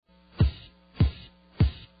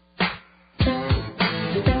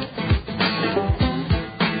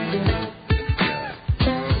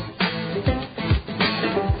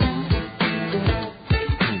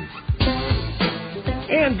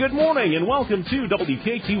good morning, and welcome to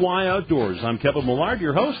WKTY Outdoors. I'm Kevin Millard,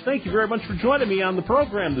 your host. Thank you very much for joining me on the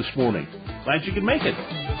program this morning. Glad you could make it.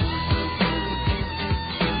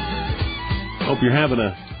 Hope you're having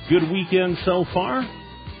a good weekend so far.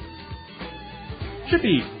 Should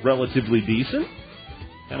be relatively decent.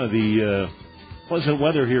 Kind of the pleasant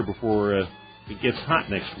weather here before it gets hot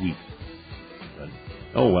next week. But,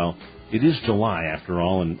 oh well, it is July after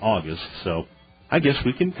all in August, so I guess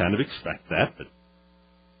we can kind of expect that, but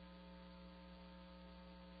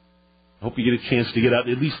I hope you get a chance to get out,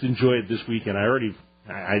 at least enjoy it this weekend. I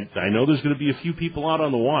know there's going to be a few people out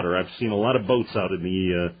on the water. I've seen a lot of boats out in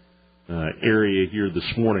the area here this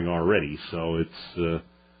morning already, so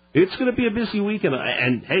it's going to be a busy weekend.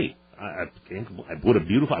 And hey,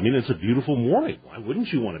 it's a beautiful morning. Why wouldn't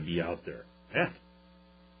you want to be out there? Heck.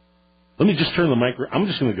 Let me just turn the mic. I'm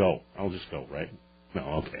just going to go. I'll just go, right?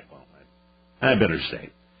 No, okay. Well, I better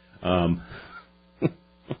stay.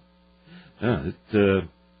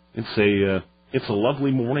 It's a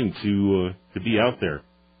lovely morning to be out there.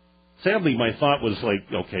 Sadly, my thought was like,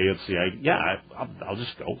 okay, let's see, I'll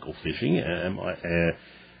just go fishing, and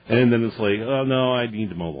then it's like, oh no, I need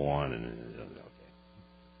to mow the lawn, and okay.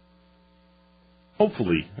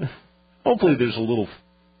 Hopefully, there's a little.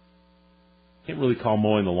 Can't really call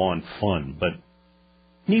mowing the lawn fun, but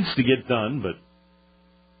needs to get done. But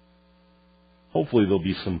hopefully, there'll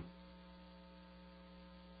be some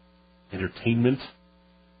entertainment,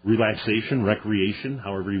 relaxation, recreation,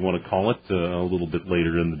 however you want to call it, a little bit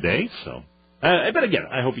later in the day. So, but again,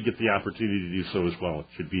 I hope you get the opportunity to do so as well. It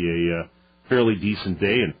should be a fairly decent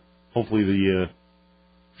day, and hopefully the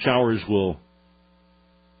showers will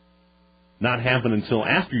not happen until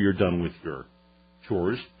after you're done with your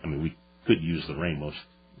chores. I mean, we could use the rain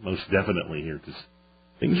most definitely here because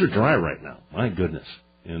things are dry right now. My goodness,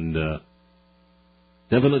 and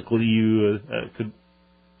definitely you could.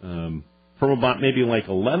 From about maybe like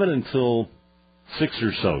 11 until 6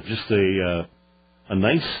 or so, just a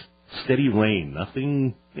nice steady rain.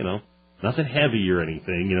 Nothing heavy or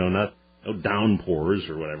anything. No downpours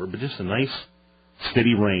or whatever, but just a nice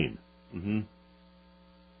steady rain.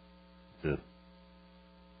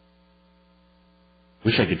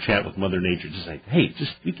 Wish I could chat with Mother Nature. Just like, hey,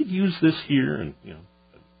 we could use this here, and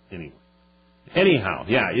anyway. Anyhow,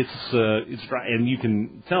 yeah, it's dry, and you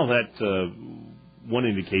can tell that. One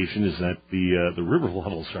indication is that the river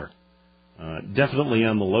levels are definitely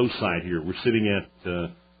on the low side here. We're sitting at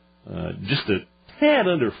just a tad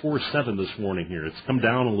under 4.7 this morning here. It's come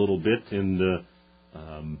down a little bit, and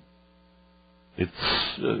it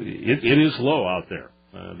is low out there.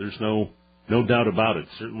 There's no doubt about it.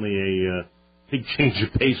 Certainly a big change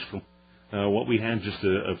of pace from what we had just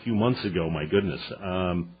a few months ago. My goodness,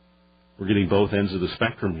 we're getting both ends of the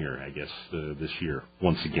spectrum here, I guess, this year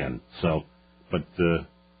once again. So. But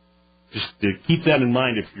just keep that in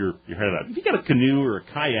mind if you're headed out. If you got a canoe or a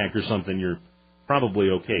kayak or something, you're probably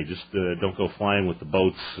okay. Just don't go flying with the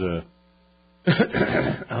boats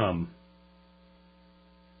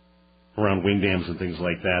around wing dams and things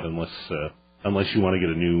like that, unless you want to get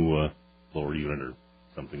a new lower unit or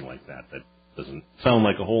something like that. That doesn't sound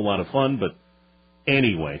like a whole lot of fun, but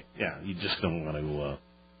anyway, yeah, you just don't want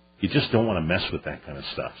to mess with that kind of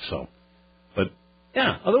stuff. So, but.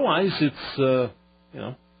 Yeah, otherwise it's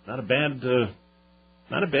not a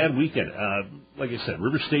bad weekend. Like I said,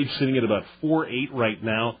 River Stage sitting at about 4.8 right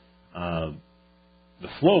now. The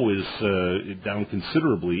flow is down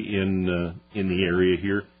considerably in the area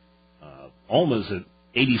here. Alma's at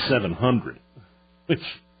 8,700, which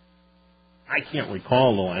I can't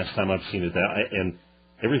recall the last time I've seen it that. And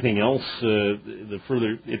everything else, the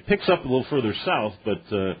further it picks up a little further south, but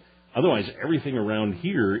otherwise everything around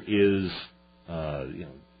here is.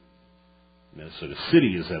 Minnesota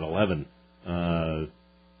City is at 11.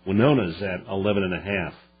 Winona's at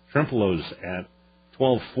 11.5. Trempealeau's at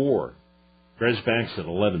 12.4. Dresbach's at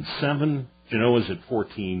 11.7. Genoa's at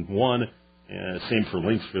 14.1. Same for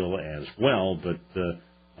Lynxville as well. But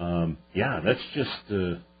that's just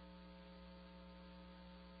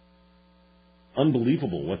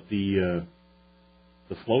unbelievable what the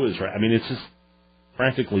flow is. Right? I mean, it's just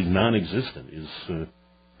practically non-existent. Is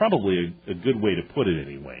probably a good way to put it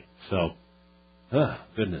anyway. So,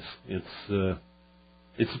 goodness, it's a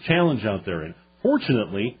challenge out there. And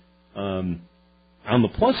fortunately, on the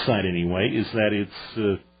plus side anyway, is that it's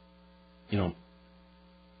a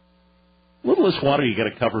little less water you got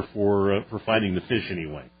to cover for fighting the fish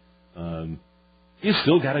anyway. You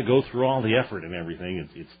still got to go through all the effort and everything.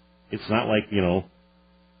 It's not like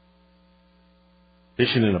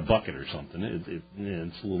fishing in a bucket or something.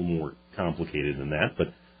 It's a little more complicated than that,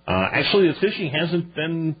 but. Actually, the fishing hasn't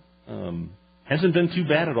hasn't been too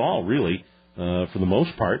bad at all, really, for the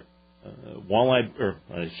most part. Walleye, or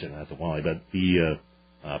I shouldn't have the walleye, but the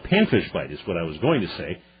panfish bite is what I was going to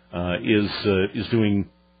say, is doing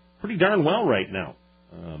pretty darn well right now.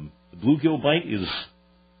 The bluegill bite is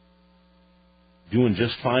doing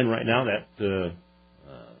just fine right now.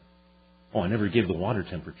 I never gave the water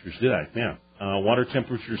temperatures, did I? Yeah. Water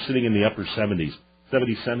temperatures sitting in the upper 70s,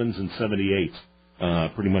 77s and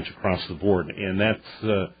 78s, pretty much across the board. And that's,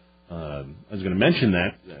 I was going to mention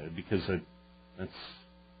that because that's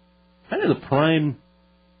kind of the prime.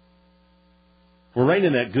 We're right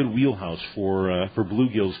in that good wheelhouse for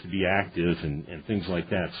bluegills to be active and things like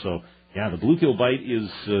that. So, yeah, the bluegill bite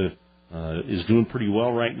is doing pretty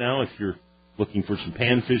well right now. If you're looking for some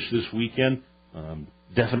panfish this weekend,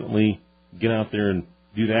 definitely get out there and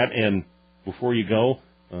do that. And before you go,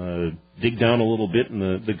 dig down a little bit in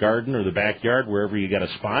the garden or the backyard, wherever you got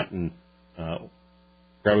a spot, and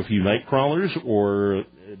grab a few night crawlers, or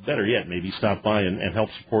better yet, maybe stop by and help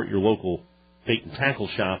support your local bait and tackle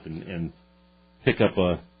shop and pick up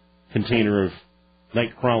a container of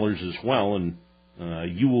night crawlers as well, and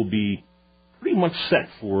you will be pretty much set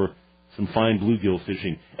for some fine bluegill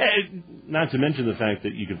fishing. Not to mention the fact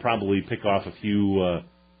that you could probably pick off a few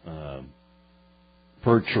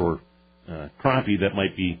perch or crappie that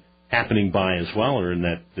might be happening by as well, or in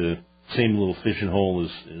that same little fishing hole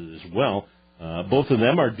as well. Both of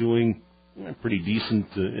them are doing pretty decent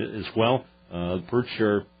as well. The perch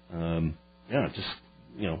are, just,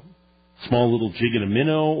 small little jig and a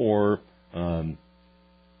minnow, or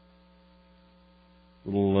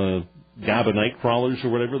little gob of night crawlers or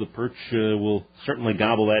whatever. The perch will certainly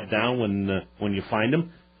gobble that down when you find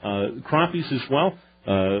them. Crappies as well,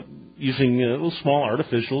 using little small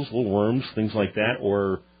artificials, little worms, things like that,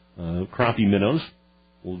 or crappie minnows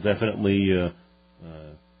will definitely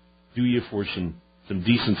do you for some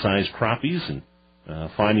decent-sized crappies, and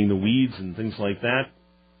finding the weeds and things like that.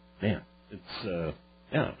 Man, it's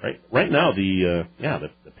right now the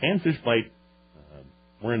panfish bite.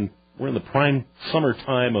 We're in the prime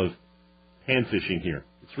summertime of panfishing here.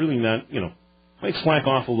 It's really not, might slack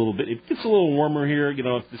off a little bit. It gets a little warmer here,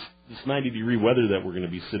 if this 90-degree weather that we're going to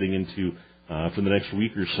be sitting into for the next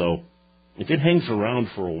week or so, if it hangs around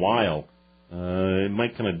for a while, it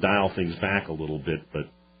might kind of dial things back a little bit. But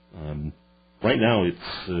right now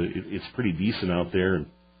it's pretty decent out there, and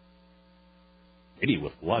maybe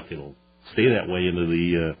with luck it'll stay that way into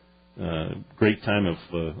the great time of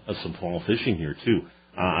some fall fishing here too.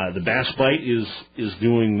 The bass bite is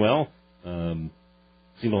doing well.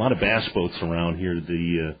 Seen a lot of bass boats around here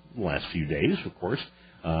the last few days, of course.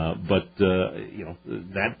 But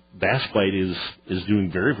that bass bite is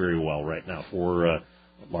doing very, very well right now for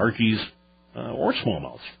largies or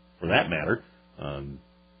smallmouths, for that matter.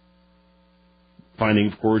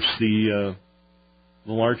 Finding, of course, the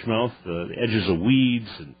largemouth, the edges of weeds,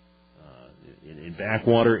 and in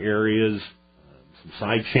backwater areas, some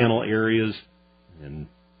side channel areas, and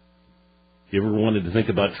if you ever wanted to think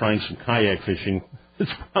about trying some kayak fishing,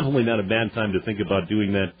 it's probably not a bad time to think about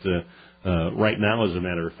doing that right now, as a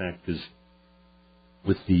matter of fact, because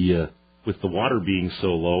with the water being so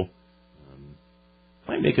low,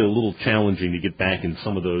 might make it a little challenging to get back in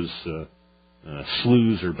some of those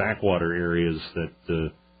sloughs or backwater areas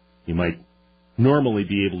that you might normally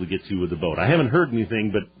be able to get to with a boat. I haven't heard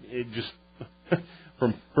anything, but it just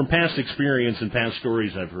from past experience and past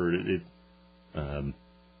stories I've heard, it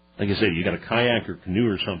like I said, you got a kayak or canoe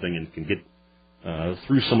or something and can get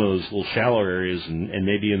through some of those little shallow areas and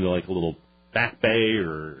maybe into like a little back bay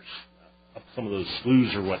or up some of those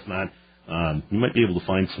sloughs or whatnot. You might be able to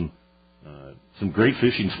find some great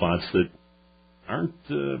fishing spots that aren't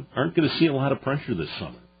going to see a lot of pressure this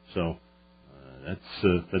summer. So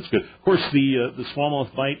that's good. Of course, the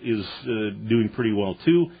smallmouth bite is doing pretty well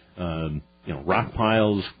too. Rock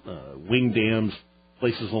piles, wing dams,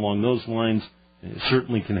 places along those lines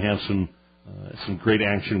certainly can have some great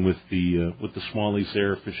action with the smallies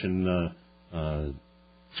there, fishing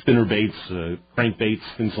spinner baits, crank baits,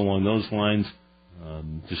 things along those lines.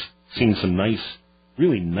 Just seeing some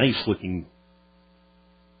really nice looking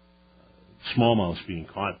smallmouths being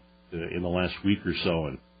caught in the last week or so,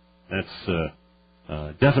 and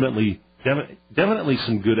that's definitely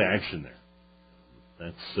some good action there.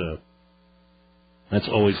 That's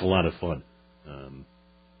always a lot of fun.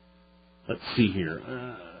 Let's see here.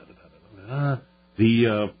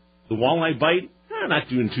 The walleye bite, not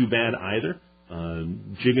doing too bad either.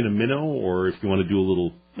 Jigging a minnow, or if you want to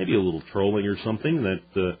do maybe a little trolling or something,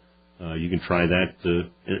 that you can try that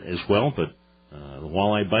as well. But the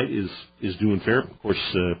walleye bite is doing fair. Of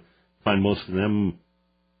course, find most of them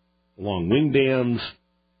along wing dams,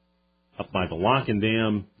 up by the Lock and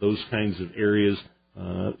Dam, those kinds of areas.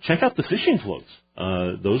 Check out the fishing floats.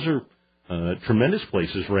 Those are tremendous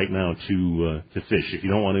places right now to fish. If you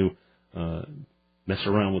don't want to mess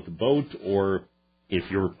around with the boat, or if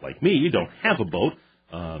you're like me, you don't have a boat,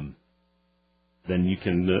 then you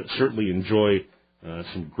can certainly enjoy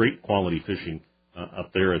some great quality fishing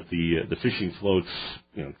up there at the fishing floats.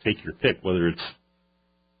 You know, take your pick, whether it's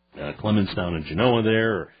Clemens down in Genoa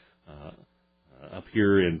there, or up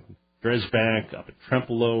here in Dresbach, up at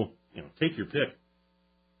Trempolo. You know, take your pick,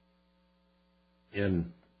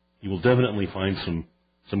 and you will definitely find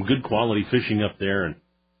some good quality fishing up there. And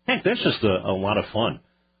heck, that's just a lot of fun.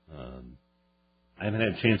 I haven't had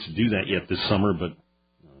a chance to do that yet this summer, but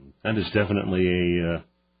that is definitely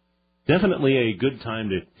a good time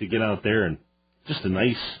to get out there, and just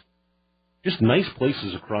nice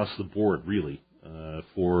places across the board, really,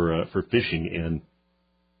 for fishing. And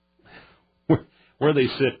where they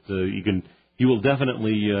sit, you will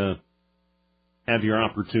definitely have your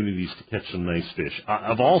opportunities to catch some nice fish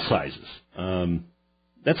of all sizes.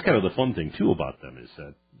 That's kind of the fun thing too about them, is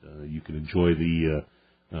that you can enjoy the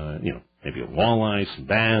maybe a walleye, some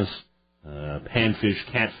bass, panfish,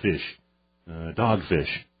 catfish,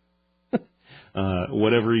 dogfish,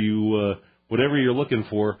 whatever you're looking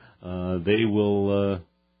for. They will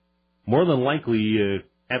more than likely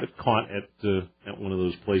have it caught at one of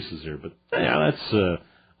those places there. But yeah,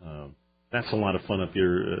 that's a lot of fun up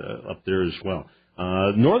there as well.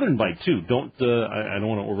 Northern bite too. I don't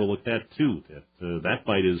want to overlook that too. That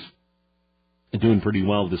bite is doing pretty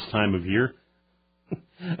well this time of year.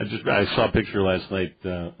 I saw a picture last night.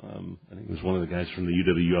 I think it was one of the guys from the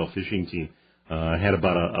UWL fishing team. Had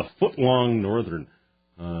about a foot long northern,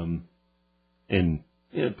 and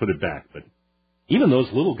put it back. But even those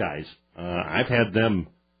little guys, I've had them.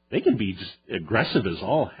 They can be just aggressive as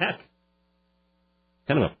all heck.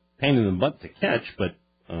 Kind of a pain in the butt to catch, but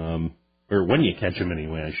or when you catch them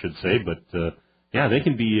anyway, I should say. But yeah, they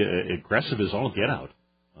can be aggressive as all get out.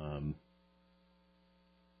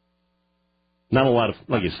 Not a lot of,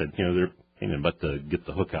 like I said, they're a pain in the butt to get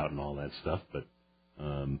the hook out and all that stuff. But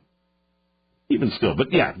even still,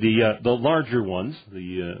 but yeah, the larger ones,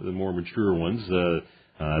 the more mature ones,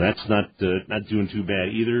 that's not doing too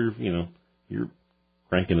bad either. You're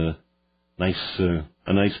cranking a nice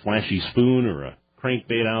flashy spoon or a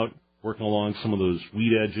crankbait out, working along some of those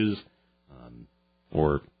weed edges,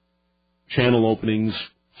 or channel openings,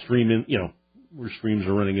 where streams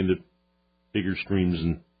are running into bigger streams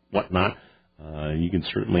and whatnot. You can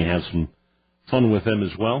certainly have some fun with them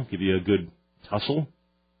as well. Give you a good tussle.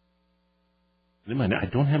 I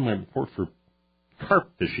don't have my report for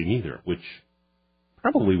carp fishing either, which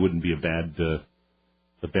probably wouldn't be a bad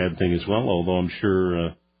thing as well. Although I'm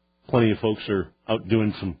sure plenty of folks are out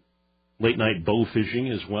doing some late night bow fishing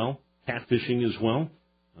as well, catfishing as well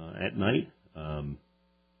at night.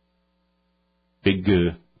 Big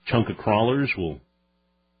chunk of crawlers will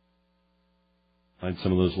find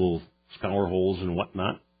some of those little scour holes and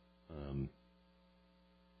whatnot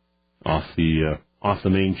off the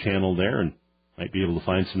main channel there, and might be able to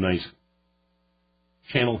find some nice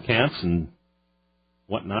channel cats and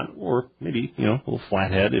whatnot, or maybe a little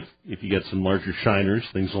flathead if you get some larger shiners,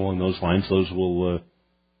 things along those lines. Those will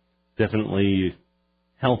definitely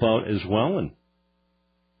help out as well. And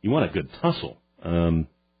you want a good tussle.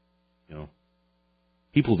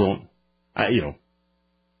 People don't. I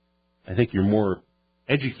think your more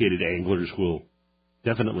educated anglers will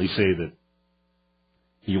definitely say that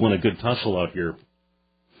you want a good tussle out here.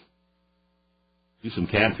 Do some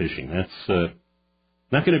catfishing. That's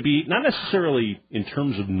not going to be, not necessarily in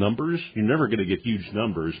terms of numbers. You're never going to get huge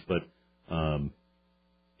numbers, but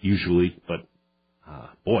usually. But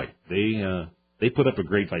boy, they put up a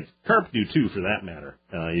great fight. Carp do too, for that matter.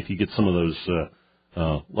 If you get some of those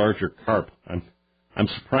larger carp, I'm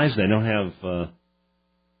surprised I don't have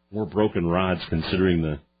more broken rods, considering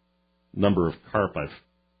the number of carp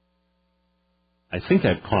I think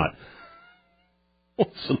I've caught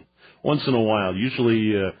once in a while.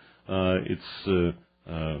 Usually it's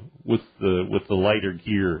with the lighter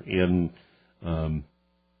gear, and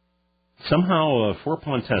somehow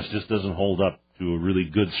 4-pound test just doesn't hold up to a really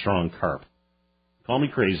good strong carp. Call me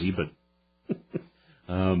crazy, but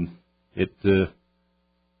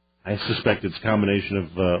I suspect it's a combination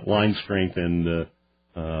of line strength and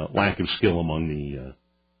lack of skill among the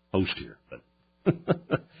host here.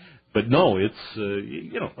 But no, it's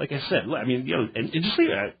like I said, and just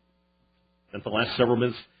at the last several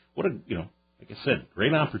minutes, what like I said,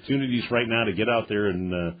 great opportunities right now to get out there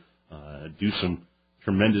and do some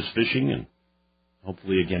tremendous fishing, and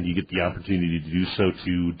hopefully again you get the opportunity to do so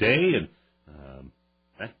today. And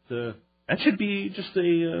that should be just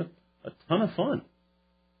a ton of fun.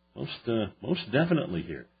 Most definitely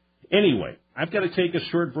here. Anyway, I've got to take a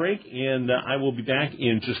short break, and I will be back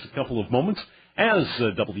in just a couple of moments as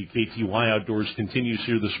WKTY Outdoors continues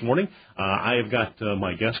here this morning. I have got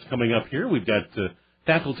my guest coming up here. We've got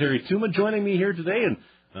Tackle Terry Tuma joining me here today, and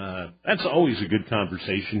that's always a good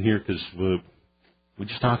conversation here because we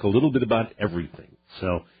just talk a little bit about everything.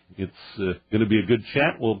 So it's going to be a good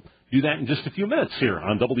chat. We'll do that in just a few minutes here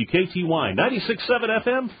on WKTY 96.7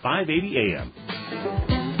 FM, 580 AM.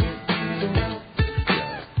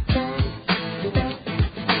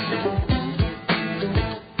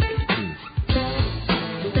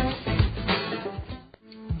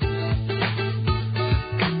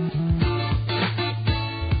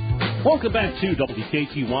 Welcome back to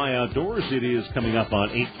WKTY Outdoors. It is coming up on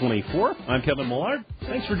 8:24. I'm Kevin Millard.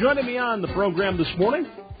 Thanks for joining me on the program this morning.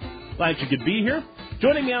 Glad you could be here.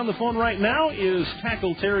 Joining me on the phone right now is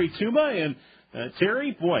Tackle Terry Tuma. And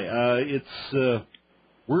Terry, boy,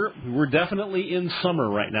 we're definitely in summer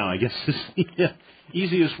right now. I guess is the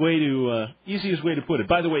easiest way to put it.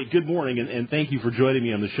 By the way, good morning, and thank you for joining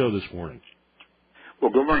me on the show this morning.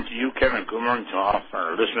 Well, good morning to you, Kevin. Good morning to all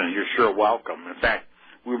our listeners. You're sure welcome. In fact,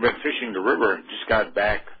 we've been fishing the river and just got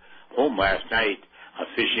back home last night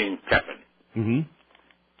fishing Pepin. Mm-hmm.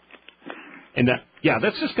 And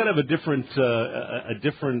that's just kind of a different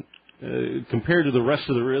compared to the rest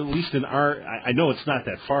of the, at least in our, I know it's not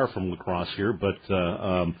that far from La Crosse here, but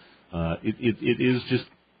it is just,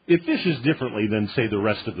 it fishes differently than, say, the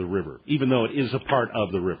rest of the river, even though it is a part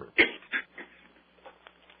of the river.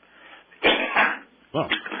 Well,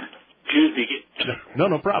 excuse me.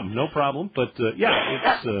 No problem. But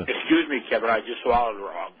it's. Excuse me, Kevin. I just swallowed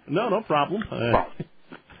wrong. No problem.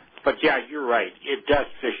 But yeah, you're right. It does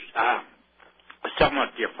fish somewhat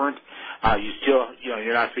different.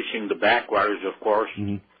 You're not fishing the backwaters, of course.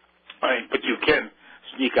 Mm-hmm. But you can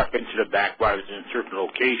sneak up into the backwaters in certain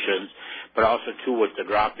locations. But also too, with the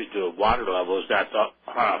drop into water levels, that's a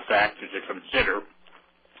factor to consider.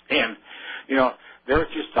 And there's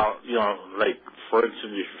just like, for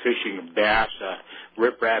instance, if you're fishing bass,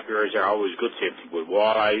 riprap areas are always good. Same thing with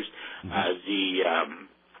walleyes. Mm-hmm.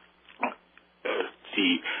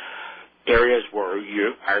 The areas where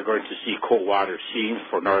you are going to see cold water seams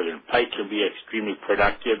for northern pike can be extremely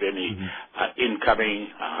productive. Any incoming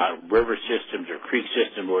river systems or creek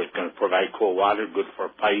system where it's going to provide cold water, good for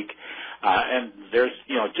pike. And there's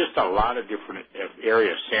just a lot of different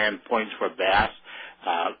areas, sand points for bass.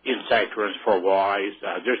 Inside currents for walleyes.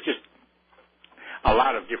 There's just a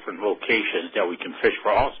lot of different locations that we can fish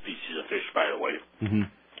for all species of fish, by the way. Mm-hmm.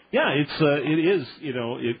 Yeah, it is,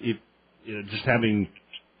 just having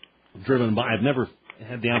driven by, I've never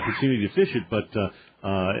had the opportunity to fish it, but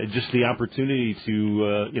just the opportunity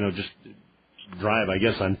to, just drive, I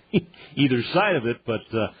guess, on either side of it. But,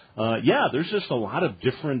 there's just a lot of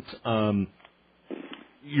different,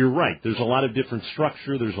 you're right. There's a lot of different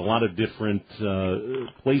structure. There's a lot of different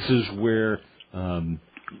places where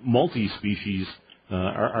multi-species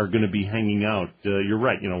are going to be hanging out. You're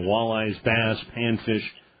right. Walleyes, bass,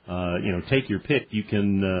 panfish. Take your pick. You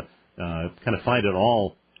can kind of find it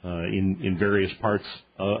all in various parts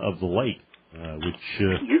of the lake, which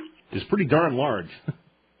is pretty darn large.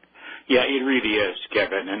 Yeah, it really is,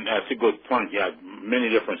 Kevin. And that's a good point. You have many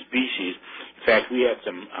different species. In fact, we had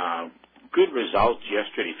some good results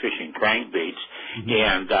yesterday fishing crankbaits,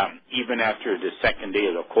 and even after the second day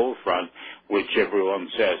of the cold front, which everyone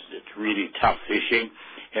says it's really tough fishing,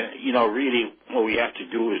 and really what we have to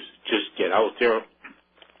do is just get out there,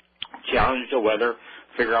 challenge the weather,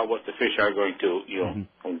 figure out what the fish are going to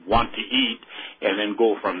want to eat, and then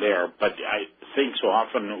go from there. But I think so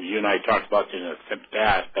often you and I talked about it in the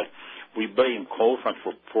past, but we blame cold front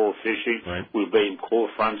for poor fishing. Right. We blame cold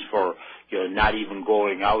fronts for not even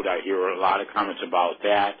going out. I hear a lot of comments about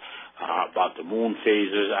that, about the moon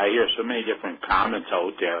phases. I hear so many different comments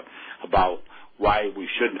out there about why we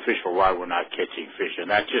shouldn't fish or why we're not catching fish, and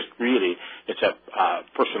that's just really it's a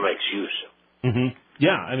personal excuse. Mm-hmm.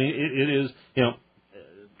 Yeah, I mean it is.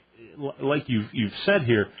 Like you've said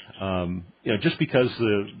here, just because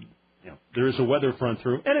there is a weather front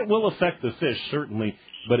through, and it will affect the fish certainly,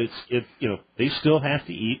 but they still have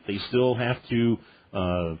to eat, they still have to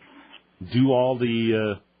do all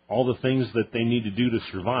the things that they need to do to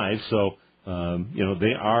survive. So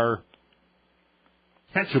they are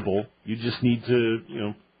catchable. You just need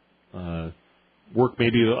to work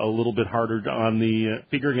maybe a little bit harder on the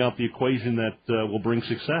figuring out the equation that will bring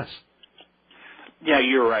success. Yeah,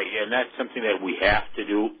 you're right, and that's something that we have to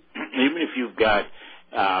do. Even if you've got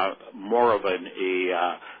more of a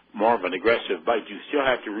more of an aggressive bite, you still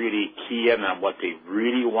have to really key in on what they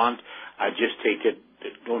really want.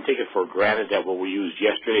 Don't take it for granted that what we used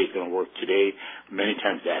yesterday is going to work today. Many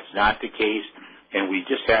times that's not the case, and we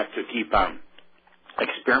just have to keep on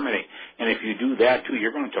experimenting. And if you do that too,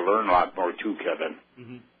 you're going to learn a lot more too, Kevin.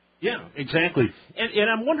 Mm-hmm. Yeah, exactly. And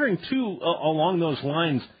I'm wondering too, along those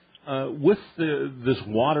lines, with this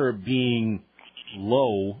water being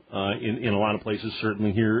low in a lot of places,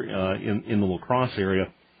 certainly here in the La Crosse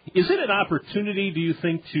area, is it an opportunity, do you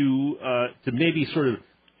think, to maybe sort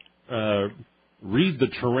of read the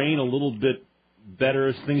terrain a little bit better,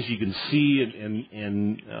 as things you can see,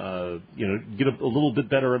 and get a little bit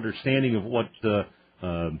better understanding of what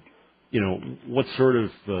what sort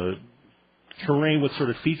of terrain, what sort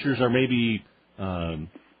of features are maybe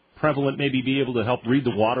prevalent, maybe be able to help read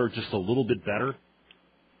the water just a little bit better?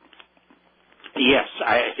 Yes,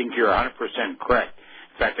 I think you're 100% correct.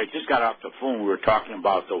 In fact, I just got off the phone. We were talking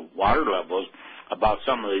about the water levels, about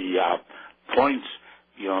some of the points,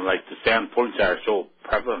 like the sand points that are so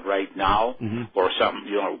prevalent right now, mm-hmm. or some,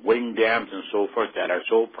 wing dams and so forth that are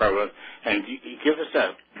so prevalent. And you give us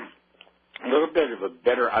a little bit of a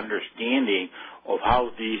better understanding of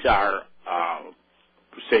how these are,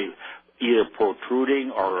 say, either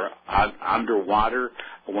protruding or underwater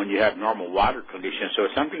when you have normal water conditions. So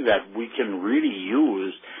it's something that we can really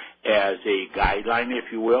use as a guideline,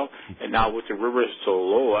 if you will. And now with the river so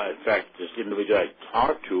low, in fact, this individual I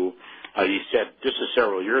talked to, he said this is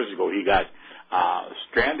several years ago, he got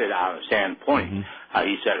stranded on a sand point. Mm-hmm.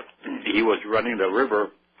 He said he was running the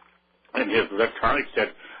river, and his electronics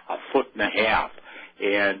said 1.5 feet.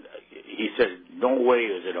 And he said, no way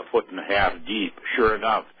is it 1.5 feet deep. Sure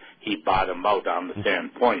enough, he bottomed out on the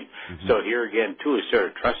sand point. Mm-hmm. So here again, too, is sort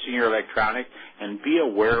of trusting your electronic and be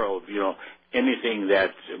aware of, anything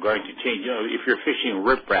that's going to change. If you're fishing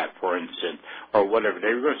riprap, for instance, or whatever,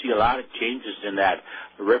 you're going to see a lot of changes in that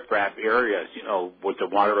riprap areas, with the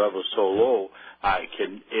water level so low.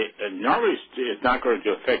 Normally it's not going to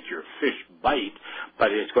affect your fish bite,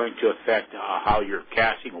 but it's going to affect how you're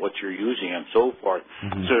casting, what you're using, and so forth.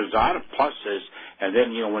 Mm-hmm. So there's a lot of pluses. And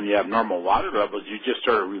then, when you have normal water levels, you just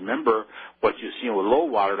sort of remember what you've seen with low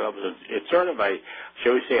water levels. It's sort of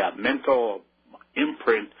shall we say, a mental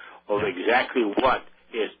imprint of exactly what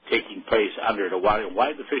is taking place under the water and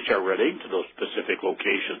why the fish are relating to those specific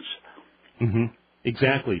locations. Mm-hmm.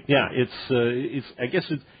 Exactly. Yeah, it's. I guess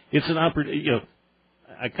it's an opportunity.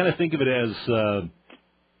 I kind of think of it as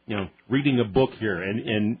reading a book here,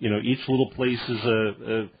 and each little place is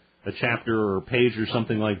a chapter or a page or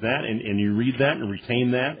something like that, and you read that and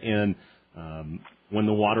retain that, and when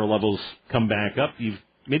the water levels come back up, you've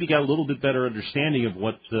maybe got a little bit better understanding of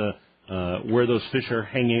what where those fish are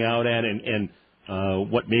hanging out at, and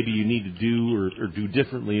what maybe you need to do or do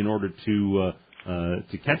differently in order to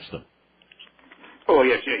catch them. Oh,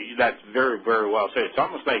 yes, that's very, very well said. It's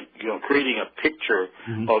almost like, creating a picture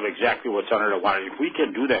mm-hmm. of exactly what's under the water. If we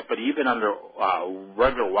can do that, but even under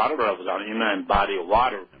regular water levels on inland body of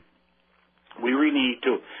water, we really need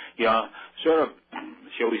to, sort of,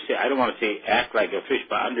 shall we say, I don't want to say act like a fish,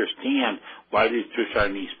 but understand why these fish are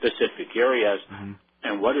in these specific areas mm-hmm.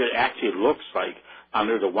 and what it actually looks like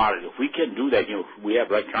under the water. If we can do that, we have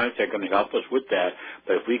electronics that are going to help us with that,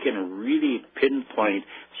 but if we can really pinpoint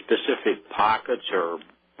specific pockets or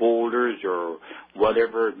boulders or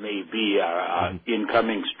whatever it may be,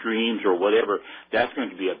 incoming streams or whatever, that's going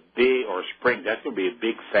to be a big, or spring, that's going to be a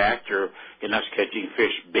big factor in us catching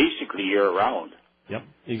fish basically year-round. Yep,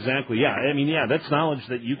 exactly. Yeah, I mean, that's knowledge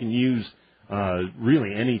that you can use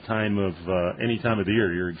really any time of the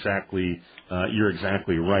year. You're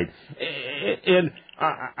exactly right. And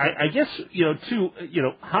I guess too,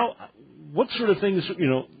 what sort of things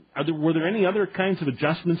were there any other kinds of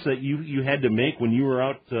adjustments that you had to make when you were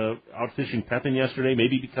out fishing Pepin yesterday?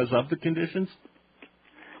 Maybe because of the conditions.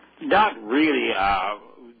 Not really.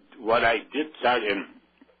 What I did start in.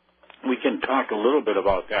 We can talk a little bit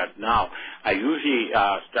about that now. I usually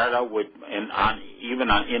start out with, even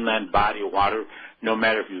on inland body of water, no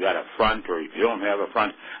matter if you got a front or if you don't have a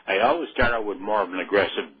front, I always start out with more of an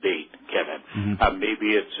aggressive bait, Kevin. Mm-hmm.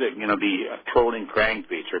 Maybe it's going to be trolling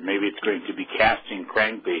crankbaits, or maybe it's going to be casting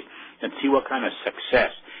crankbait, and see what kind of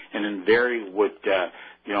success, and then vary with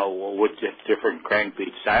with the different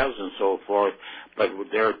crankbait styles and so forth. But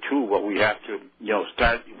there too, what we have to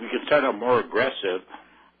start. We can start out more aggressive.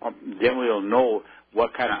 Then we'll know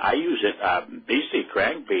what kind of, I use it, basically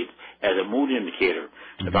crankbait as a mood indicator.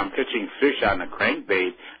 Mm-hmm. If I'm catching fish on a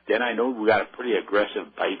crankbait, then I know we got a pretty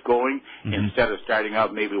aggressive bite going, mm-hmm. instead of starting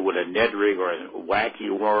out maybe with a Ned rig or a wacky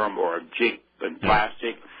worm or a jig and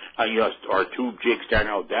plastic. or tube jigs starting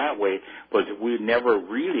out that way, but we never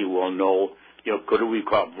really will know, could we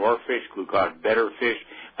caught more fish, could we caught better fish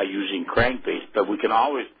using crankbaits, but we can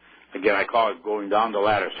always, again, I call it going down the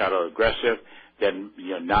ladder, start out aggressive, then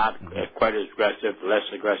not quite as aggressive, less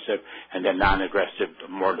aggressive, and then non-aggressive,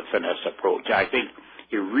 more the finesse approach. I think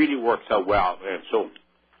it really works out well, and so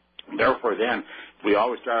therefore then, we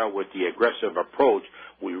always start out with the aggressive approach.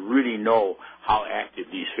 We really know how active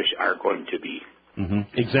these fish are going to be. Mm-hmm.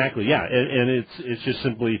 Exactly, yeah, and it's just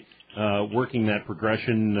simply working that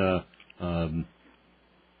progression, and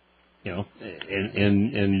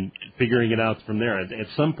figuring it out from there. At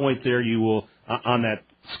some point there, you will, on that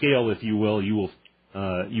scale, if you will, you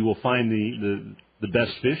will find the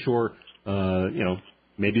best fish, or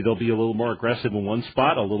maybe they'll be a little more aggressive in one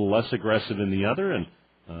spot, a little less aggressive in the other, and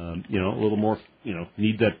a little more,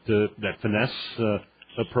 need that finesse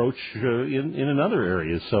approach in another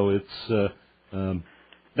area. So it's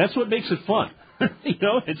that's what makes it fun.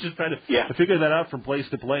 It's just trying to figure that out from place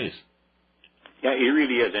to place. Yeah, it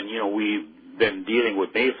really is, and we've been dealing with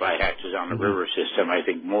mayfly hatches on the river system. I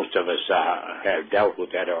think most of us have dealt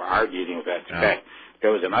with that or are dealing with that. In fact,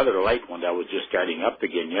 there was another light one that was just starting up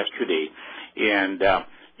again yesterday, and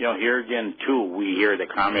here again too, we hear the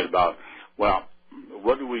comment about, well,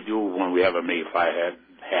 what do we do when we have a mayfly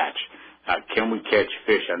hatch? Can we catch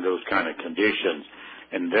fish under those kind of conditions?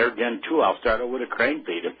 And there again too, I'll start out with a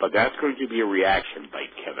crankbait, but that's going to be a reaction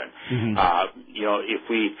bite, Kevin. Mm-hmm. If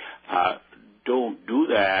we don't do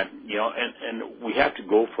that, and we have to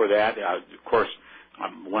go for that. Of course,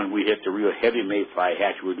 when we hit the real heavy mayfly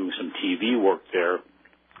hatch, we're doing some TV work there,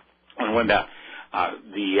 and when the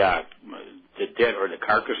dead or the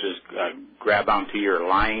carcasses grab onto your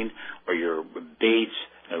line or your baits,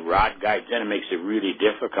 rod guides, then it makes it really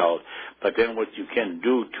difficult. But then what you can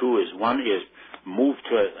do too is, one is move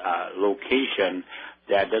to a location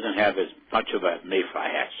that doesn't have as much of a mayfly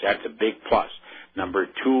hatch. That's a big plus. Number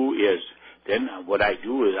two is, then what I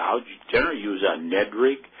do is I'll generally use a Ned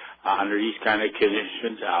rig under these kind of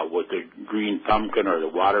conditions with the green pumpkin or the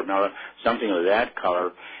watermelon, something of that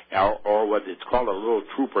color, or what it's called a little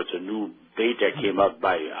trooper. It's a new bait that came up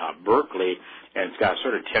by Berkeley, and it's got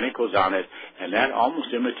sort of tentacles on it, and that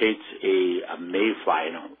almost imitates a mayfly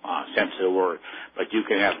in a sense of the word. But you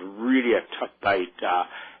can have really a tough bite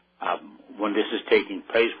when this is taking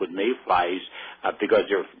place with mayflies because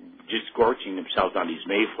they're just scorching themselves on these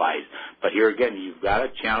mayflies. But here again, you've got to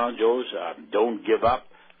challenge those. Don't give up.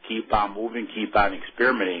 Keep on moving. Keep on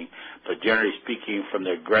experimenting. But generally speaking, from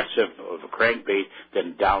the aggressive of a crankbait,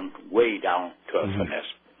 then way down to a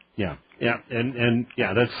finesse. Yeah, and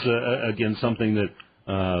that's again something that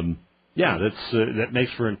that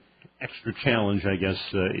makes for an extra challenge, I guess,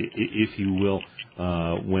 if you will,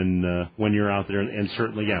 when you're out there. And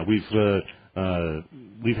certainly,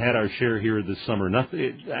 we've had our share here this summer.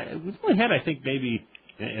 We've only had, I think, maybe,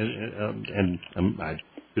 and I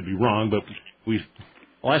could be wrong, but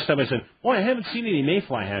last time I said, boy, I haven't seen any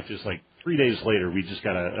mayfly hatches. Like 3 days later, we just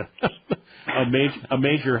got a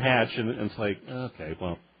major hatch, and it's like, okay,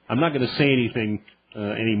 well, I'm not going to say anything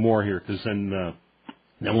anymore here, because then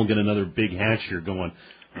we'll get another big hatch here going.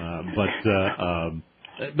 But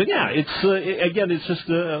yeah, it's just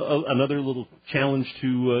another little challenge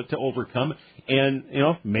to overcome, and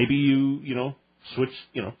maybe you switch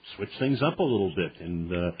things up a little bit,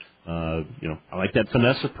 and I like that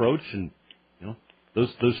finesse approach, and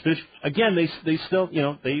those fish again, they still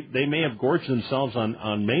they may have gorged themselves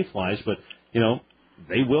on mayflies, but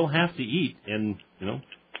they will have to eat, and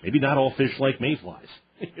maybe not all fish like mayflies,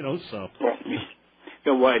 so.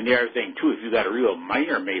 Well, and the other thing, too, if you got a real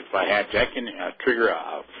minor mayfly hatch, that can trigger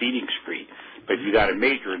a feeding spree. But if you got a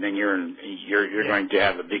major, then you're going to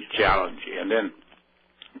have a big challenge. And then,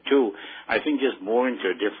 too, I think just moving to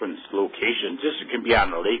a different location, just it can be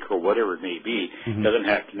on a lake or whatever it may be. It doesn't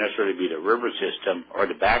have to necessarily be the river system or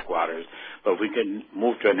the backwaters. But if we can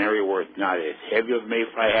move to an area where it's not as heavy of a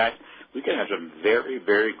mayfly hatch, we can have some very,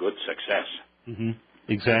 very good success. Mm-hmm.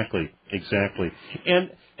 Exactly.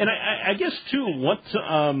 And I guess too, what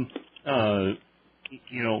are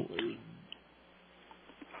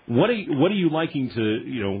you liking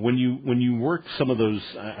to when you work some of those?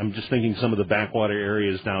 I'm just thinking some of the backwater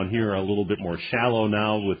areas down here are a little bit more shallow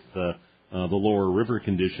now with the lower river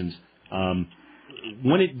conditions.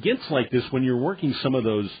 When it gets like this, when you're working some of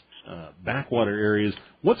those backwater areas,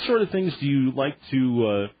 what sort of things do you like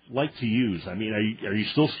to use? I mean, are you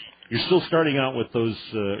still You're still starting out with those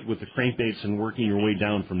with the crankbaits and working your way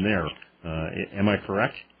down from there. Am I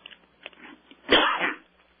correct?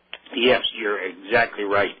 Yes, you're exactly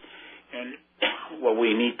right. And what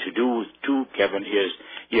we need to do too, Kevin, is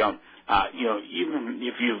even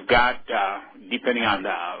if you've got, depending on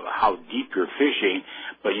how deep you're fishing,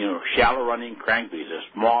 but, shallow running crankbaits, a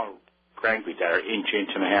small crankbait that are inch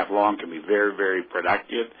and a half long can be very, very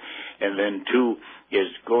productive. And then two is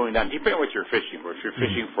going down, depending on what you're fishing for. If you're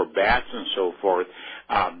fishing for bass and so forth,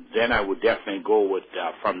 then I would definitely go with,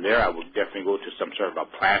 from there, I would definitely go to some sort of a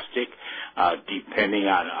plastic, depending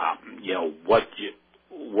on,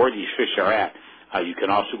 where these fish are at. You can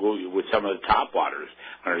also go with some of the top waters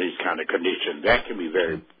under these kind of conditions. That can be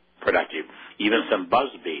very productive. Even some buzz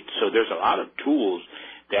baits. So there's a lot of tools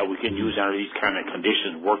that we can use under these kind of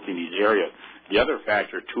conditions, work in these areas. The other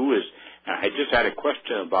factor, too, is I just had a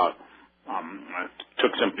question about, I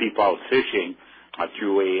took some people out fishing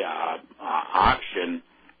through a auction,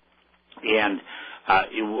 and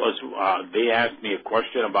it was they asked me a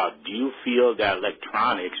question about, do you feel that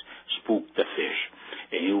electronics spook the fish?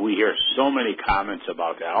 And we hear so many comments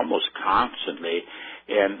about that almost constantly,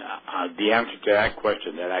 and the answer to that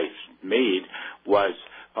question that I made was,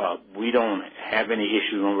 we don't have any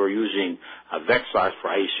issue when we're using Vexilars for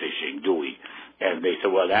ice fishing, do we? And they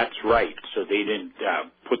said, well, that's right. So they didn't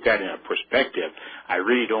put that in a perspective. I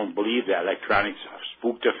really don't believe that electronics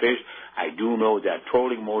spook the fish. I do know that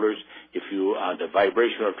trolling motors, if you, the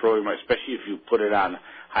vibration of trolling motor, especially if you put it on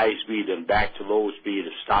high speed and back to low speed,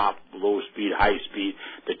 stop, low speed, high speed,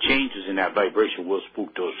 the changes in that vibration will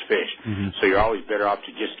spook those fish. Mm-hmm. So you're always better off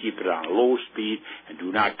to just keep it on low speed and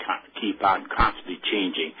do not keep on constantly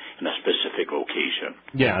changing in a specific location.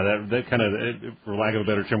 Yeah, that kind of, for lack of a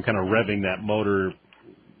better term, kind of revving that motor,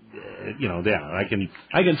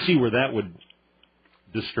 I can see where that would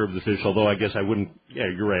disturb the fish, although I guess I wouldn't,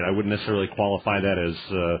 you're right, I wouldn't necessarily qualify that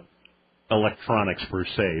as electronics per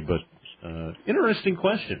se, but interesting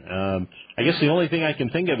question. I guess the only thing I can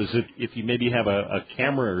think of is if you maybe have a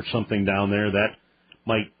camera or something down there, that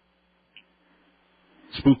might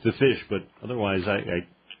spook the fish, but otherwise,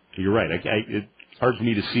 you're right. It's hard for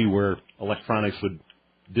me to see where electronics would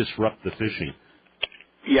disrupt the fishing.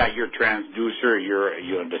 Yeah, your transducer,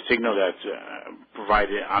 the signal that's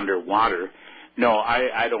provided underwater. No,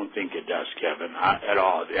 I don't think it does, Kevin, at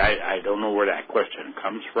all. I don't know where that question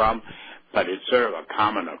comes from, but it's sort of a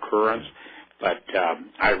common occurrence. But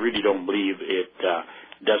I really don't believe it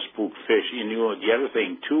does spook fish. And the other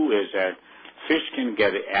thing too is that fish can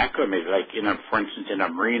get acclimated, like for instance, in a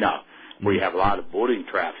marina where you have a lot of boating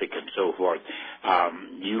traffic and so forth.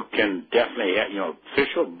 You can definitely, fish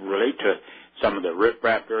will relate to some of the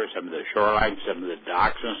riprap areas, some of the shorelines, some of the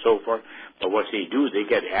docks and so forth. But what they do is they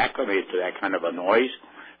get acclimated to that kind of a noise,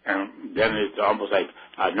 and then it's almost like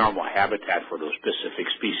a normal habitat for those specific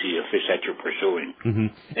species of fish that you're pursuing.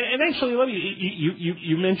 Mm-hmm. And actually, let me,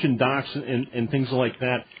 you mentioned docks and things like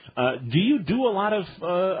that. Do you do a lot of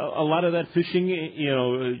that fishing?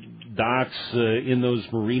 Docks in those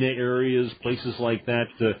marina areas, places like that.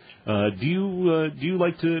 Do you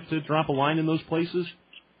like to drop a line in those places?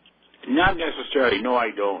 Not necessarily. No, I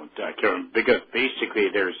don't, Karen, because basically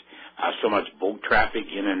there's so much boat traffic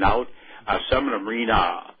in and out. Some of the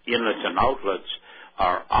marina inlets and outlets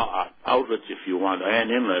are outlets, if you want, and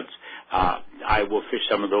inlets. I will fish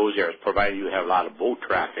some of those areas, provided you have a lot of boat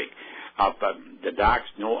traffic. But the docks,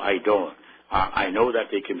 no, I don't. I know that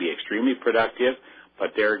they can be extremely productive,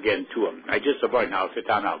 but there again, to them. I just avoid now. If it's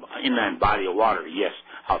on an inland body of water, yes,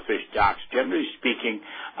 I'll fish docks. Generally speaking,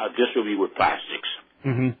 this will be with plastics.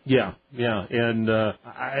 Mm-hmm. Yeah, and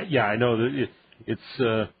I know that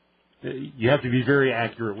it's you have to be very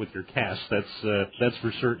accurate with your cast. That's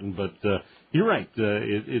for certain. But you're right.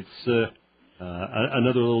 It's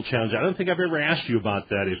another little challenge. I don't think I've ever asked you about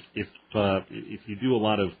that. If you do a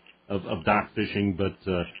lot of dock fishing, but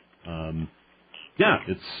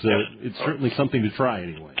it's certainly something to try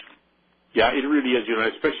anyway. Yeah, it really is.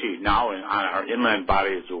 Especially now on our inland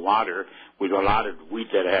bodies of water, we've got a lot of weeds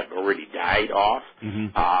that have already died off,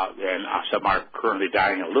 and some are currently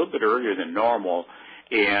dying a little bit earlier than normal.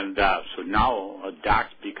 And so now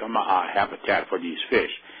docks become a habitat for these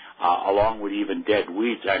fish, along with even dead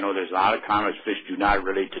weeds. I know there's a lot of comments fish do not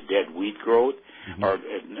relate to dead weed growth, or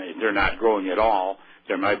they're not growing at all.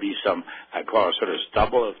 There might be some, I call it sort of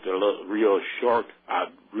stubble, if they're real short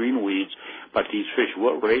green weeds, but these fish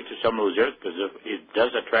will relate to some of those areas because it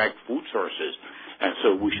does attract food sources. And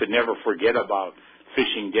so we should never forget about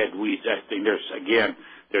fishing dead weeds. I think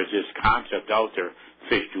there's this concept out there,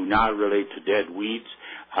 fish do not relate to dead weeds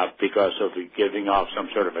because of giving off some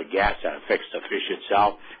sort of a gas that affects the fish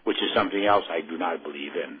itself, which is something else I do not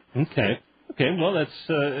believe in. Okay. Well,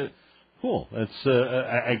 that's cool. That's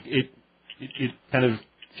it kind of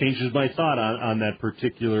changes my thought on that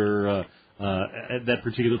particular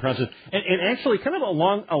process. And actually, kind of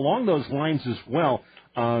along those lines as well.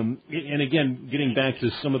 And again, getting back to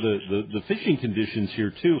some of the fishing conditions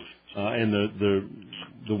here too, and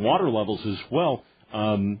the water levels as well.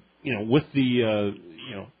 With the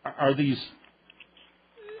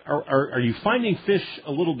are you finding fish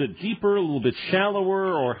a little bit deeper, a little bit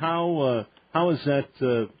shallower, or how is that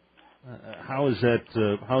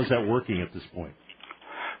working at this point?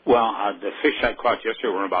 Well, the fish I caught yesterday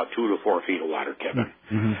were in about 2 to 4 feet of water, Kevin.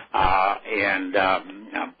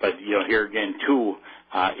 But here again too,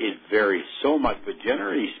 it varies so much. But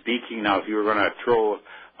generally speaking, now if you were going to throw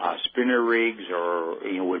spinner rigs or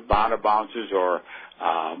with bottom bouncers or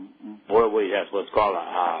let's call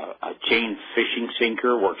a chain fishing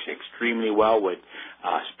sinker, works extremely well with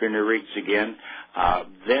spinner rigs again.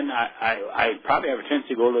 Then I probably have a tendency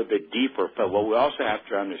to go a little bit deeper. But what we also have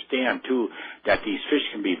to understand too, that these fish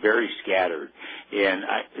can be very scattered, and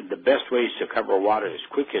the best way is to cover water as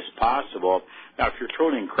quick as possible. Now, if you're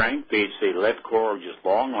throwing in crankbaits, say lead core or just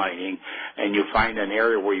long lining, and you find an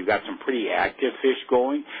area where you've got some pretty active fish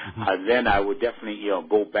going, then I would definitely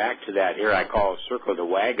go back to that area I call circle the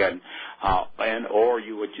wagon, or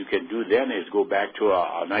what you can do then is go back to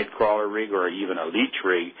a night crawler rig or even a leech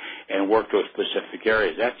rig and work those specific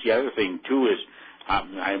areas. That's the other thing too is.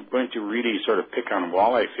 I'm going to really sort of pick on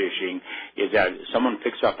walleye fishing, is that someone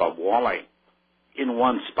picks up a walleye in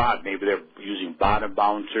one spot, maybe they're using bottom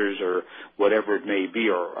bouncers or whatever it may be,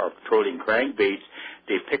 or throwing crankbaits,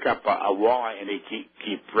 they pick up a walleye and they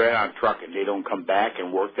keep right on truck and they don't come back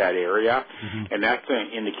and work that area. And that's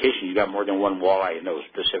an indication you got more than one walleye in those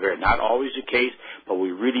specific areas. Not always the case, but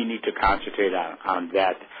we really need to concentrate on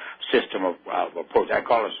that system of approach. I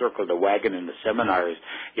call it circle the wagon in the seminars,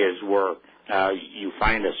 is where you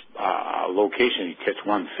find a location, you catch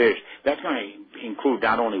one fish. That's going to include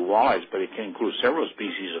not only walleyes, but it can include several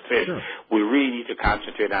species of fish. Sure. We really need to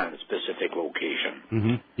concentrate on a specific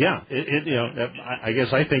location. Yeah, I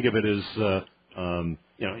guess I think of it as,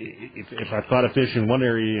 if I've caught a fish in one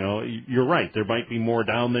area, you're right. There might be more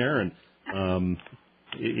down there, and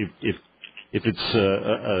if it's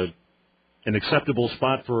an acceptable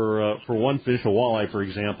spot for one fish, a walleye, for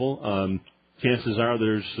example, chances are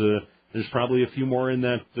there's probably a few more in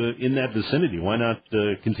that vicinity. Why not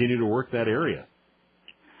continue to work that area?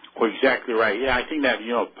 Well, exactly right. Yeah, I think that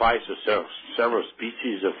applies to several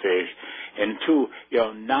species of fish, and two,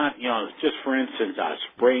 not just for instance a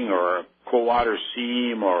spring or a cold water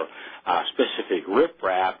seam or a specific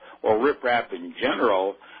riprap or riprap in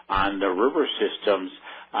general on the river systems.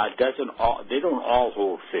 They don't all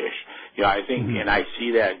hold fish. I think, and I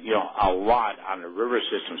see that, a lot on the river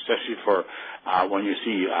system, especially for when you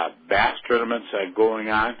see bass tournaments going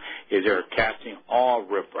on, is they're casting all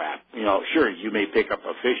riprap. Sure, you may pick up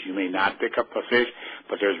a fish, you may not pick up a fish,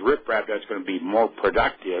 but there's riprap that's going to be more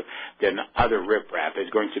productive than other riprap.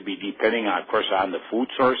 It's going to be depending on, of course, on the food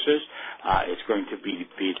sources. It's going to be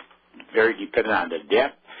very dependent on the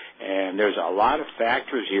depth. And there's a lot of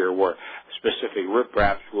factors here where specific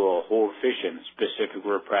ripraps will hold fish and specific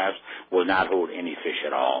ripraps will not hold any fish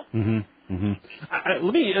at all. I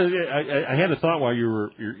had a thought while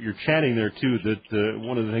you're chatting there too, that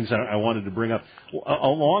one of the things I wanted to bring up,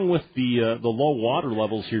 along with the low water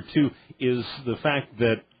levels here too, is the fact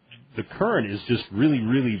that the current is just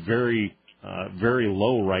really very very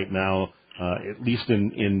low right now, at least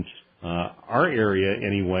in our area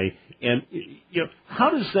anyway. And how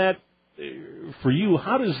does that, for you,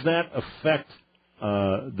 how does that affect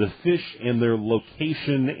the fish and their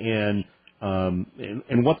location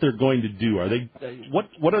and what they're going to do? Are they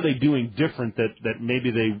what are they doing different that maybe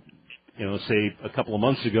they say a couple of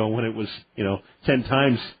months ago when it was 10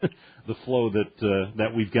 times the flow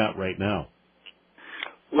that we've got right now?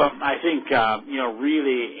 Well, I think,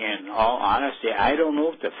 really, in all honesty, I don't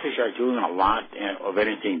know if the fish are doing a lot of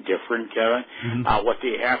anything different, Kevin. What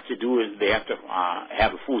they have to do is they have to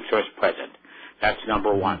have a food source present. That's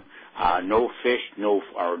number one. No fish, no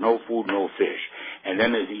food, no fish. And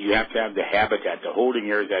then you have to have the habitat, the holding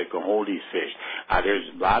areas that can hold these fish. There's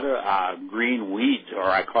a lot of green weeds, or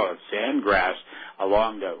I call it sandgrass,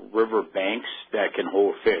 along the river banks that can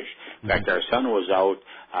hold fish. In fact, our son was out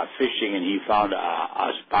fishing, and he found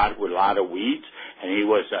a spot with a lot of weeds, and he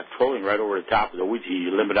was trolling right over the top of the weeds. He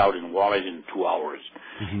limited out in walleyes in 2 hours.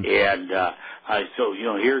 And so,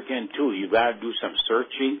 here again, too, you've got to do some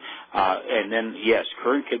searching. And then, yes,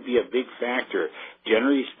 current could be a big factor.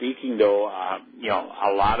 Generally speaking, though,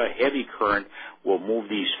 a lot of heavy current will move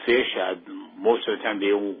these fish. Most of the time,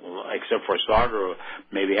 they won't, except for slaughter,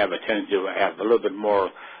 maybe have a tendency to have a little bit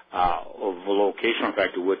more of a locational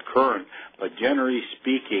factor with current. But generally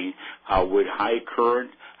speaking, with high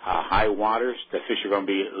current, high waters, the fish are going to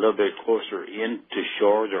be a little bit closer into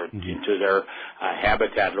shores or into their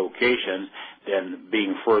habitat locations than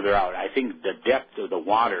being further out. I think the depth of the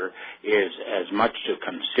water is as much to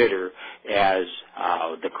consider as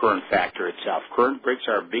the current factor itself. Current breaks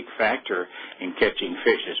are a big factor in catching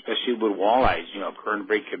fish, especially with walleyes. You know, current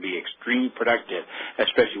break can be extremely productive,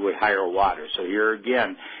 especially with higher water. So here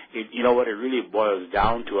again, you know what it really boils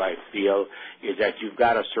down to, I feel, is that you've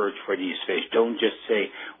got to search for these fish. Don't just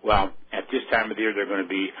say, well, at this time of the year they're going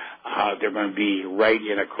to be right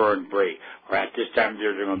in a current break, or at this time of the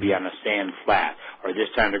year they're going to be on a sand flat, or this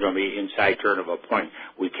time they're going to be inside turn of a point.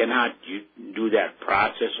 We cannot do that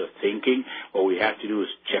process of thinking. What we have to do is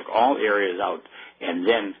check all areas out and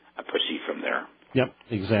then proceed from there. Yep,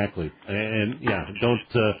 exactly. And yeah,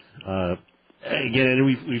 don't. Again, and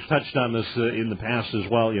we've touched on this in the past as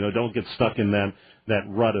well. You know, don't get stuck in that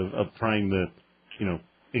rut of trying the, you know,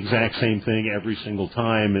 exact same thing every single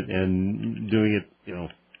time and doing it, you know,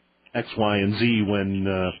 X, Y, and Z when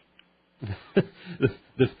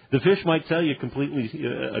the fish might tell you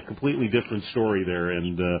a completely different story there,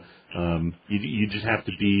 and you just have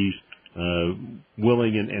to be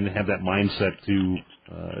willing and have that mindset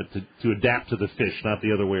to adapt to the fish, not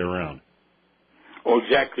the other way around. Oh,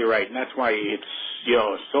 exactly right, and that's why it's, you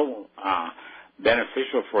know, so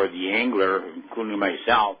beneficial for the angler, including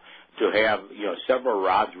myself, to have, you know, several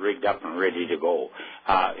rods rigged up and ready to go.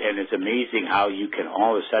 And it's amazing how you can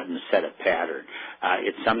all of a sudden set a pattern.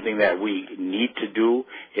 It's something that we need to do.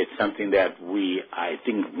 It's something that I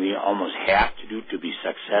think we almost have to do to be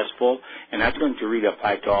successful. And that's going to really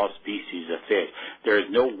apply to all species of fish. There is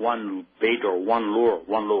no one bait or one lure,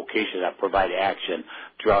 one location that provide action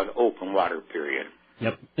throughout open water period.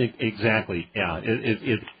 Yep, exactly. Yeah,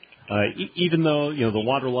 even though, you know, the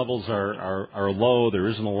water levels are low, there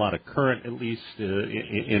isn't a lot of current, at least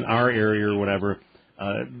in our area or whatever.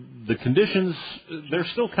 The conditions, they're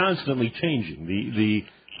still constantly changing.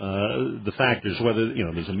 The factors, whether, you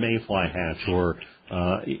know, there's a mayfly hatch or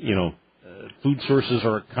you know, food sources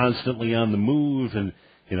are constantly on the move, and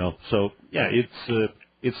you know, so yeah,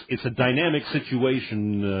 it's a dynamic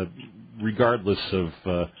situation regardless of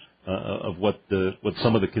what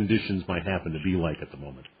some of the conditions might happen to be like at the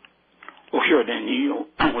moment. Well, sure. Then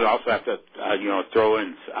we also have to throw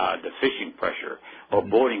in the fishing pressure or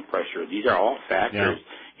boating pressure. These are all factors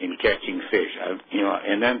in catching fish.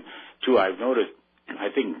 And then too, I've noticed, I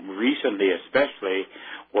think recently especially,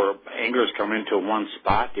 where anglers come into one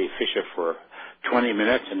spot, they fish it for 20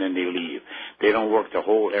 minutes and then they leave. They don't work the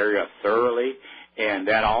whole area thoroughly. And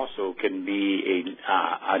that also can be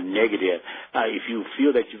a negative. If you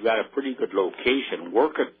feel that you've got a pretty good location,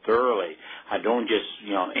 work it thoroughly. Don't just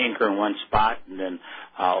anchor in one spot and then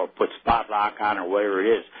or put spot lock on or whatever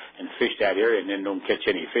it is and fish that area and then don't catch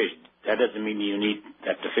any fish. That doesn't mean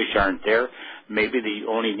that the fish aren't there. Maybe they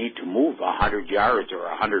only need to move 100 yards or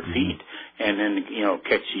 100 feet and then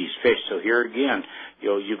catch these fish. So here again,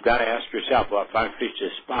 you've got to ask yourself, well, if I fish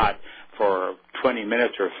this spot for 20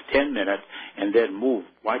 minutes or 10 minutes and then move,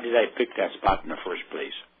 why did I pick that spot in the first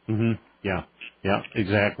place? Mm-hmm. Yeah,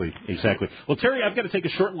 exactly. Well, Terry, I've got to take a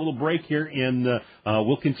short little break here, and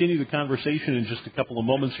we'll continue the conversation in just a couple of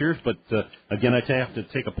moments here. But, again, I have to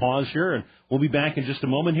take a pause here, and we'll be back in just a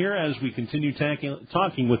moment here as we continue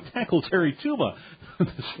talking with Tackle Terry Tuma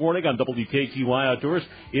this morning on WKTY Outdoors.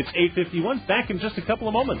 It's 8:51. Back in just a couple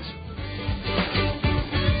of moments.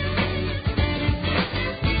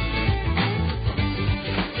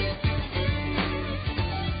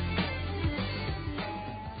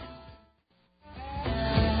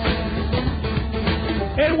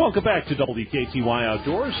 And welcome back to WKTY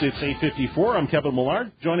Outdoors. It's 8:54. I'm Kevin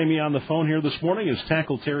Millard. Joining me on the phone here this morning is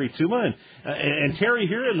Tackle Terry Tuma. And Terry,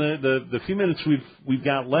 here in the few minutes we've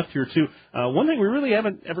got left here too, one thing we really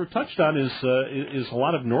haven't ever touched on is a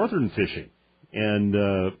lot of northern fishing, and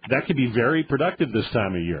that can be very productive this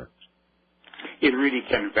time of year. It really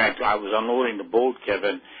can. In fact, I was unloading the boat,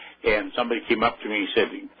 Kevin, and somebody came up to me and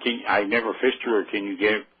said, "I never fished here. Can you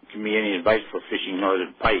give me any advice for fishing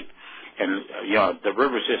northern pike?" And, the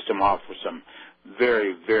river system offers some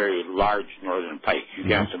very, very large northern pike. You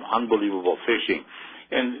can have some unbelievable fishing.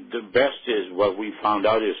 And the best is what we found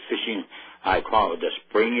out is fishing, I call it the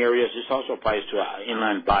spring areas. This also applies to an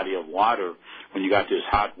inland body of water when you got this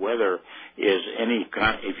hot weather, is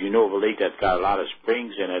if you know of a lake that's got a lot of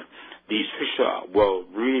springs in it, these fish will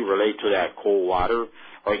really relate to that cold water.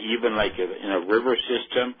 Or even like in a river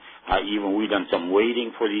system, even we've done some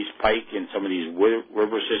wading for these pike in some of these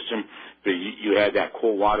river systems. But you have that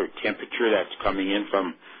cold water temperature that's coming in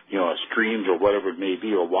from streams or whatever it may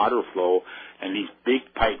be, or water flow, and these big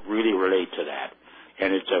pike really relate to that.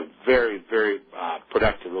 and it's a very, very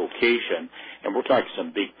productive location, and we're talking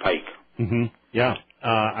some big pike. Mm-hmm. Yeah,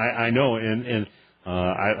 I know, and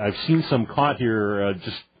I've seen some caught here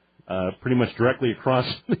just pretty much directly across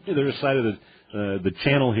the other side of the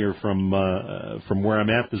channel here from where I'm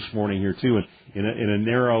at this morning here too, and in a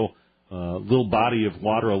narrow little body of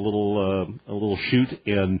water, a little chute,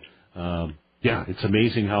 and yeah, it's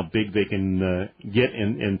amazing how big they can get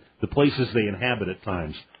and the places they inhabit at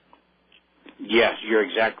times. Yes, you're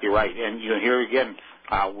exactly right, and here again,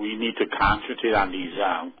 we need to concentrate on these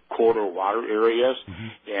colder water areas,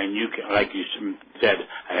 and you can, like you said,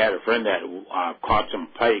 I had a friend that caught some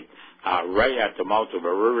pike right at the mouth of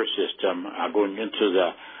a river system going into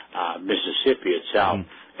the Mississippi itself.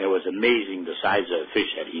 It was amazing the size of the fish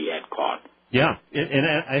that he had caught. Yeah, and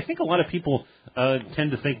I think a lot of people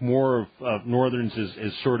tend to think more of northerns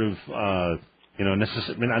as sort of, not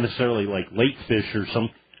necessarily like lake fish or some,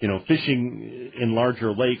 fishing in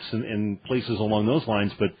larger lakes and places along those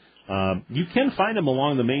lines, but you can find them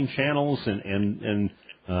along the main channels and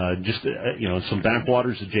just, some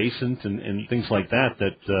backwaters adjacent and things like that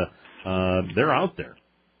they're out there.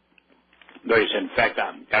 There's, in fact,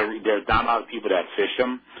 there's not a lot of people that fish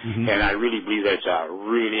them, and I really believe there's a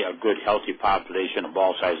good, healthy population of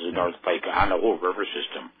all sizes of North Pike on the whole river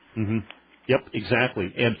system. Yep,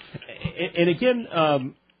 exactly. And again,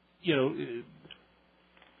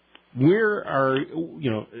 where are,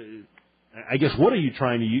 I guess, what are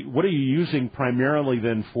you using primarily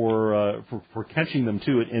then for catching them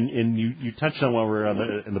too? And you touched on while we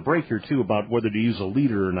were in the break here too about whether to use a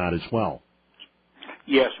leader or not as well.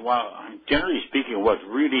 Yes, well, generally speaking, what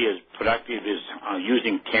really is productive is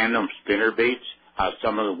using tandem spinner baits,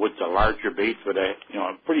 some of them with the larger bait for the,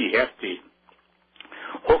 pretty hefty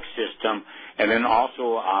hook system, and then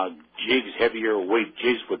also jigs, heavier weight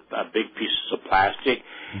jigs with big pieces of plastic.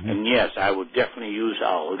 And yes, I would definitely use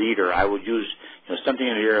a leader. I would use something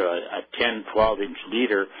in here, a 10, 12-inch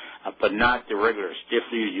leader, but not the regular stiff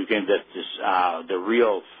leader. You can get this, the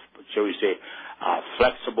real, shall we say,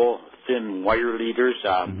 flexible, thin wire leaders,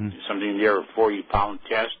 something there, a 40-pound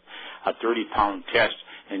test, a 30-pound test,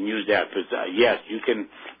 and use that. Because, yes, you can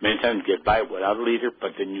many times get by without a leader,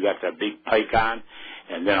 but then you got that big pike on,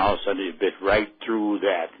 and then all of a sudden you bit right through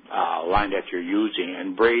that line that you're using.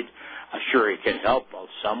 And braid, sure, it can help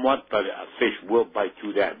somewhat, but a fish will bite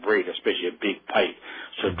through that braid, especially a big pike.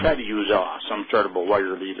 So try to use some sort of a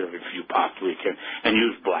wire leader if you possibly can, and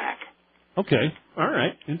use black. Okay, all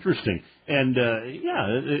right, interesting, and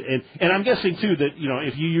and I'm guessing too that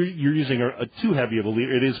if you're using a too heavy of a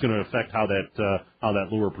leader, it is going to affect how that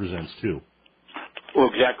lure presents too. Well,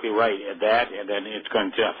 exactly right. And then it's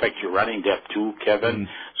going to affect your running depth too, Kevin.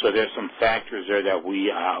 So there's some factors there that we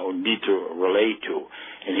need to relate to.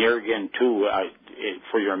 And here again too,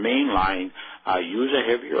 for your main line, use a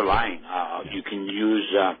heavier line. You can use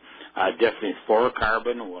definitely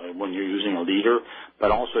fluorocarbon when you're using a leader,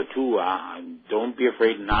 but also too, don't be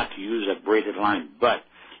afraid not to use a braided line. But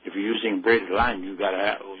if you're using braided line, you got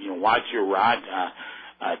to watch your rod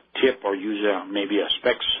tip, or use maybe a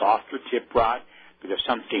spec softer tip rod, because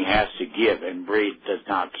something has to give, and braid does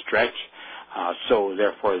not stretch. So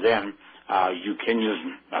therefore, then you can use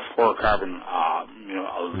a fluorocarbon,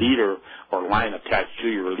 a leader or line attached to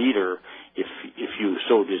your leader if you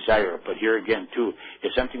so desire. But here again, too,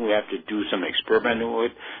 it's something we have to do some experimenting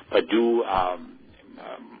with, but do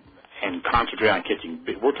and concentrate on catching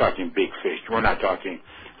big. We're talking big fish. We're not talking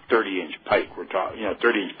 30-inch pike. We're talking,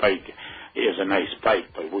 30-inch pike is a nice pike,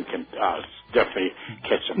 but we can definitely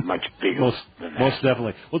catch some much bigger than that. Most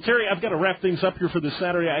definitely. Well, Terry, I've got to wrap things up here for this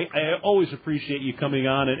Saturday. I always appreciate you coming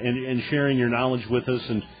on and sharing your knowledge with us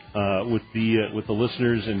and with the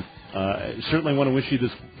listeners, and certainly want to wish you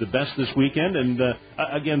the best this weekend. And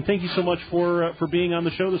again, thank you so much for being on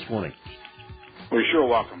the show this morning. Well, you're sure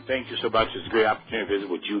welcome. Thank you so much. It's a great opportunity to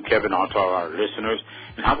visit with you, Kevin, and to all our listeners.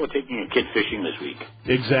 And how about taking a kid fishing this week?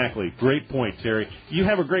 Exactly. Great point, Terry. You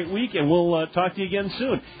have a great week, and we'll talk to you again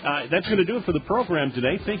soon. That's going to do it for the program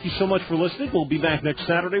today. Thank you so much for listening. We'll be back next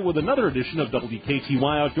Saturday with another edition of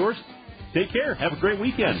WKTY Outdoors. Take care. Have a great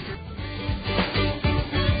weekend.